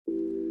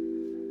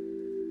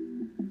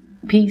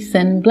Peace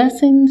and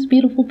blessings,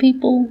 beautiful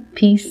people.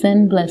 Peace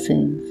and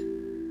blessings.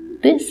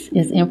 This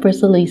is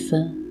Empress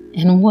Elisa,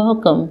 and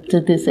welcome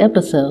to this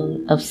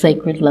episode of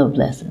Sacred Love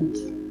Lessons.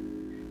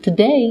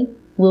 Today,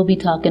 we'll be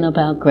talking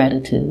about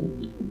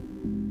gratitude.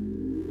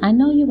 I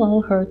know you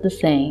all heard the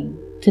saying,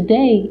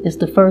 today is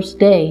the first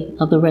day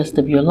of the rest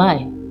of your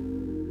life.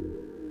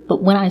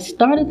 But when I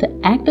started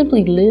to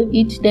actively live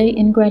each day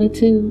in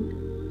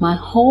gratitude, my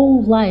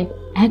whole life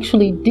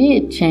actually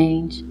did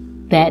change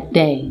that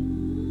day.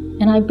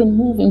 And I've been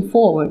moving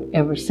forward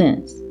ever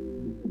since.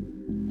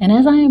 And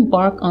as I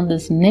embark on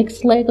this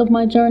next leg of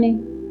my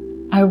journey,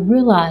 I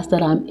realize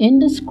that I'm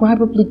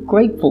indescribably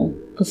grateful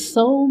for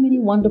so many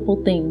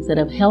wonderful things that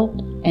have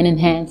helped and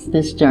enhanced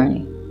this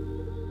journey.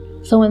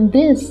 So in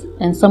this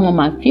and some of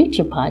my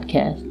future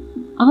podcasts,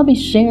 I'll be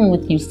sharing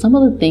with you some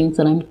of the things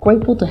that I'm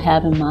grateful to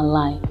have in my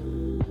life.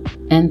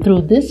 And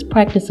through this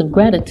practice of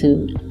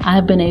gratitude,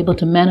 I've been able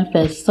to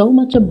manifest so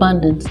much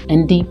abundance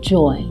and deep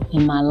joy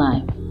in my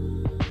life.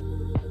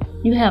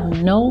 You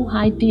have no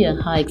idea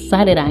how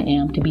excited I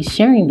am to be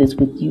sharing this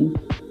with you,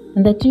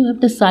 and that you have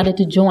decided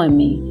to join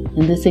me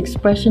in this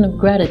expression of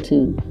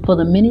gratitude for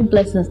the many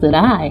blessings that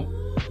I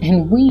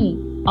and we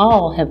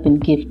all have been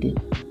gifted.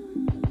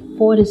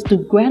 For it is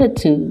through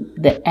gratitude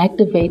that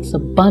activates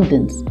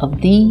abundance of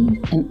these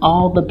and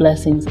all the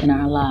blessings in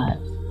our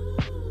lives.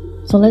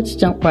 So let's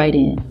jump right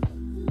in.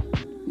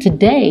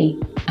 Today,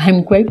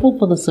 I'm grateful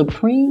for the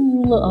supreme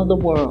ruler of the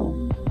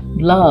world,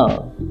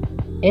 love.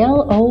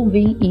 Love,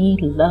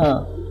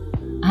 love.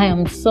 I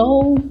am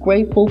so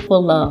grateful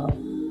for love.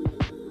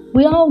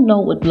 We all know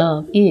what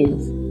love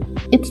is.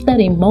 It's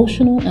that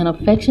emotional and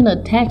affectionate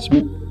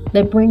attachment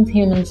that brings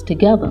humans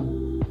together.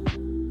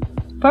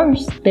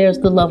 First, there's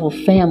the love of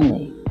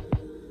family.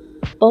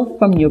 Both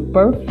from your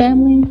birth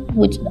family,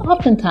 which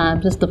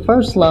oftentimes is the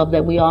first love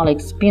that we all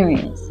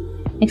experience,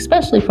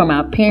 especially from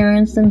our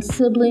parents and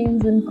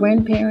siblings and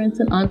grandparents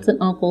and aunts and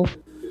uncles.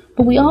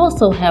 But we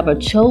also have a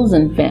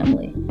chosen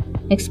family,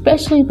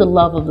 especially the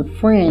love of the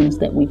friends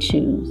that we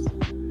choose,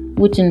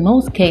 which in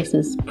most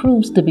cases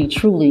proves to be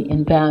truly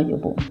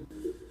invaluable.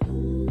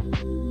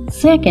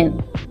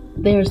 Second,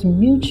 there's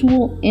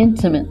mutual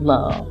intimate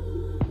love,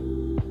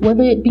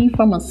 whether it be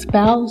from a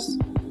spouse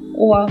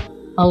or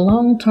a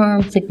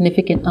long-term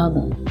significant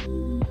other.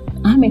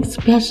 I'm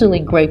especially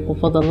grateful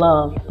for the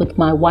love with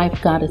my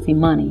wife, Goddess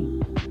Imani.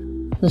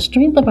 The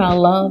strength of our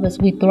love as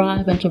we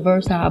thrive and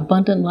traverse our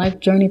abundant life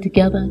journey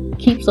together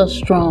keeps us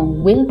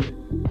strong with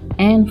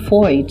and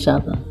for each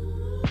other.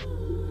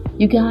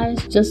 You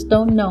guys just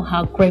don't know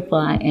how grateful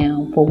I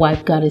am for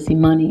wife Goddess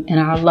Imani and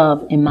our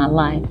love in my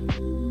life.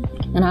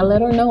 And I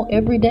let her know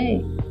every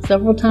day,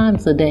 several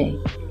times a day.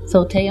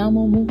 So te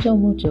amo mucho,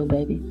 mucho,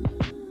 baby.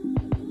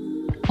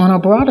 On a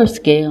broader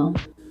scale,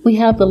 we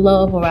have the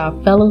love of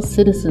our fellow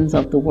citizens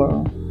of the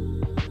world.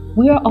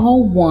 We are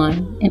all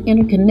one and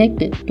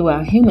interconnected through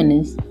our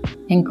humanness,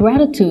 and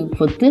gratitude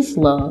for this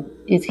love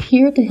is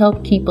here to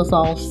help keep us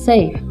all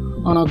safe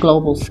on a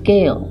global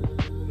scale,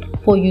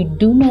 for you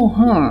do no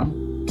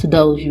harm to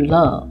those you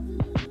love.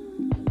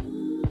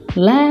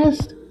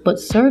 Last, but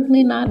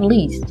certainly not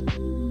least,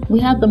 we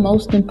have the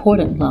most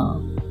important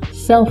love,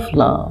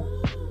 self-love.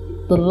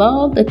 The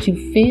love that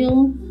you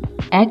feel,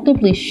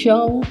 actively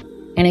show,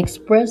 and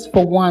express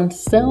for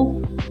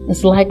oneself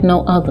is like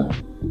no other.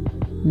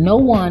 No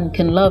one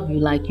can love you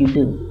like you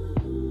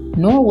do,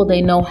 nor will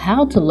they know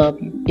how to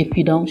love you if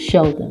you don't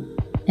show them.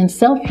 And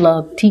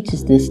self-love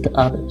teaches this to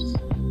others.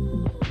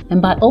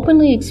 And by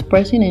openly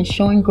expressing and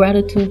showing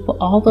gratitude for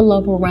all the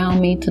love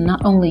around me to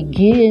not only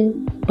give,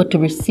 but to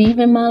receive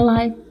in my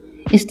life,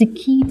 is the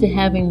key to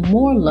having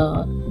more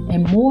love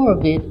and more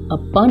of it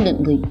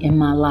abundantly in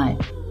my life.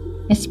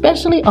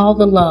 Especially all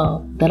the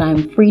love that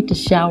I'm free to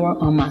shower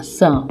on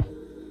myself.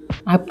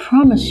 I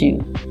promise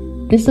you,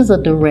 this is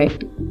a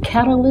direct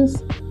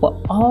catalyst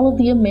for all of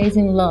the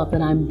amazing love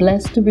that I'm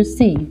blessed to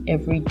receive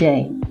every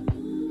day.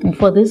 And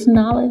for this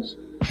knowledge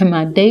and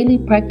my daily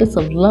practice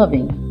of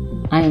loving,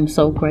 I am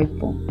so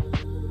grateful.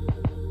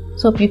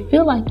 So if you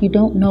feel like you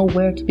don't know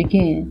where to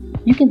begin,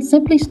 you can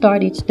simply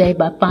start each day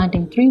by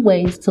finding 3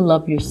 ways to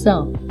love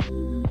yourself.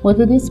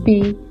 Whether this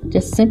be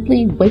just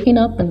simply waking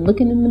up and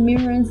looking in the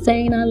mirror and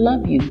saying I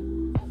love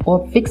you,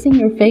 or fixing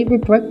your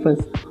favorite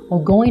breakfast,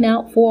 or going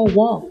out for a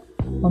walk,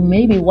 or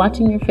maybe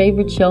watching your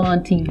favorite show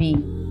on TV.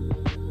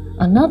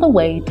 Another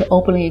way to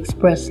openly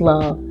express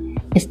love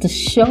is to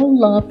show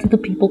love to the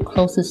people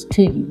closest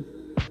to you.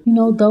 You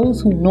know,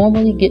 those who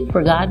normally get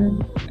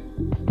forgotten,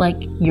 like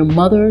your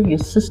mother, your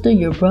sister,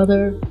 your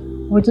brother,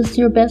 or just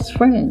your best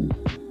friend.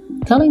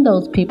 Telling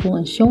those people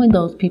and showing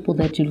those people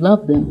that you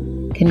love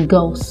them can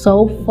go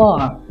so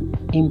far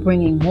in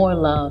bringing more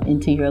love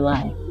into your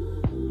life.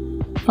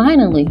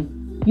 Finally,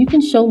 you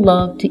can show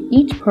love to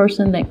each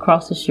person that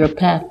crosses your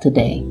path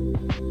today.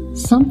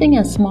 Something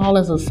as small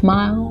as a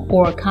smile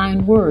or a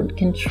kind word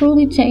can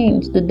truly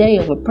change the day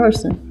of a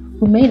person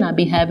who may not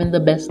be having the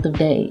best of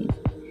days.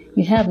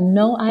 You have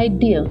no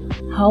idea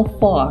how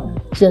far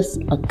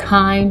just a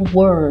kind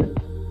word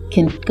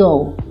can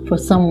go for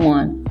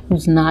someone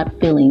who's not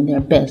feeling their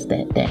best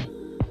that day.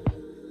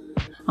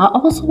 I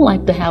also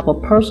like to have a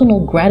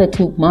personal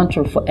gratitude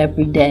mantra for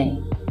every day.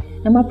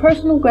 And my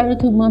personal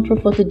gratitude mantra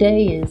for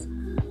today is,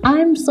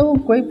 I'm so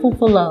grateful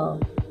for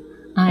love.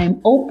 I am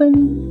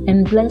open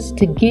and blessed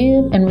to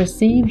give and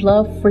receive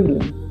love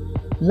freely.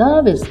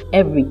 Love is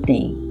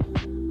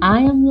everything. I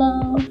am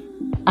love.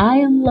 I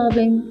am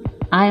loving.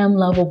 I am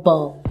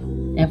lovable.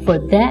 And for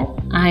that,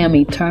 I am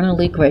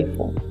eternally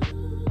grateful.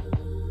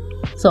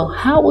 So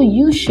how will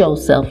you show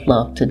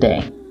self-love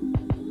today?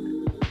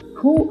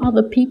 Who are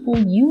the people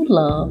you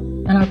love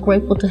and are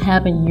grateful to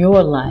have in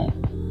your life?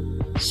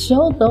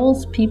 Show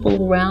those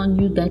people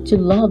around you that you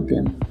love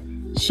them.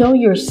 Show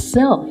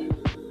yourself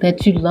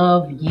that you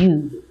love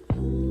you.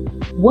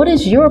 What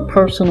is your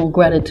personal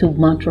gratitude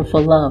mantra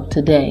for love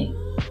today?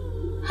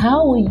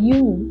 How will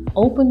you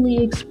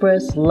openly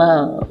express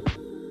love?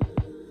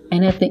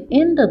 And at the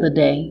end of the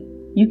day,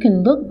 you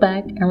can look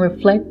back and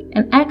reflect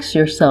and ask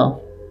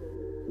yourself,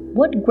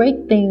 what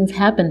great things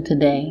happened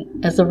today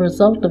as a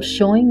result of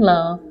showing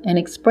love and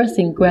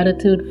expressing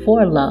gratitude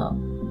for love?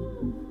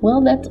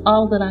 Well, that's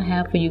all that I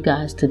have for you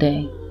guys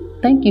today.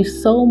 Thank you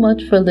so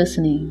much for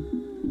listening.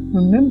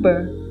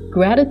 Remember,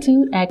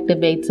 gratitude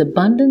activates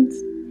abundance,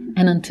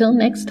 and until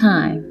next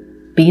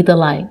time, be the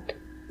light.